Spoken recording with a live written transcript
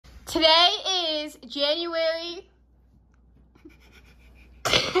Today is January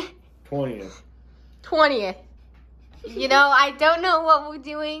 20th. You know, I don't know what we're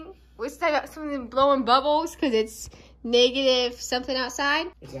doing. We're starting up something blowing bubbles because it's negative something outside.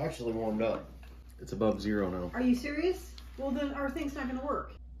 It's actually warmed up. It's above 0 now. Are you serious? Well, then our thing's not going to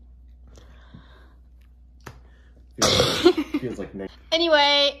work. Feels like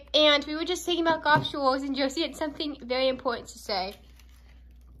Anyway, and we were just thinking about golf shores, and Josie had something very important to say.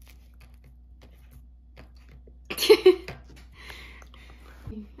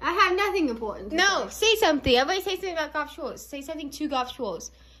 I have nothing important to say something. Everybody say something about golf shores. Say something to golf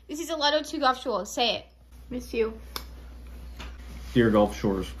shores. This is a letter to golf shores. Say it. Miss you. Dear Gulf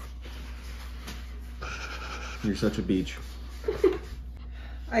Shores, you're such a beach.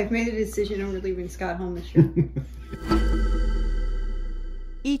 I've made a decision and we're leaving Scott home this year.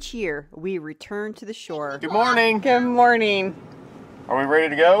 Each year, we return to the shore. Good morning. Good morning. Are we ready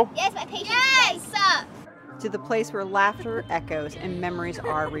to go? Yes, my patience. Yes. To the place where laughter echoes and memories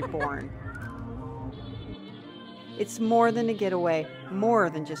are reborn. It's more than a getaway,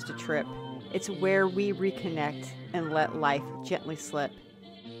 more than just a trip. It's where we reconnect and let life gently slip.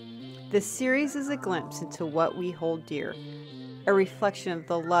 This series is a glimpse into what we hold dear, a reflection of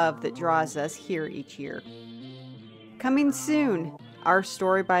the love that draws us here each year. Coming soon, Our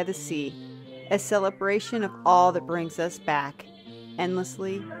Story by the Sea, a celebration of all that brings us back,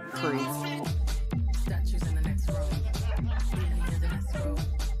 endlessly free.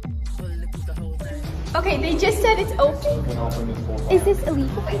 Okay, they just said it's open. Is this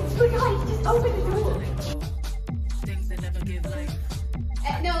illegal? It's legal. Just open the door.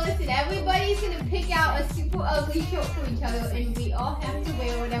 No, listen. Everybody's gonna pick out a super ugly shirt for each other, and we all have to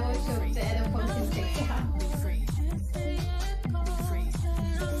wear whatever shirt the other person picks out.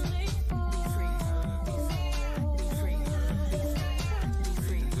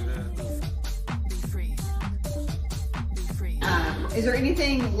 Is there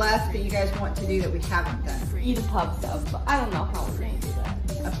anything left that you guys want to do that we haven't done? Eat a pub sub, but I don't know how we're gonna do that.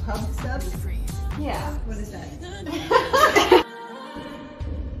 A pub sub? Yeah. What is that?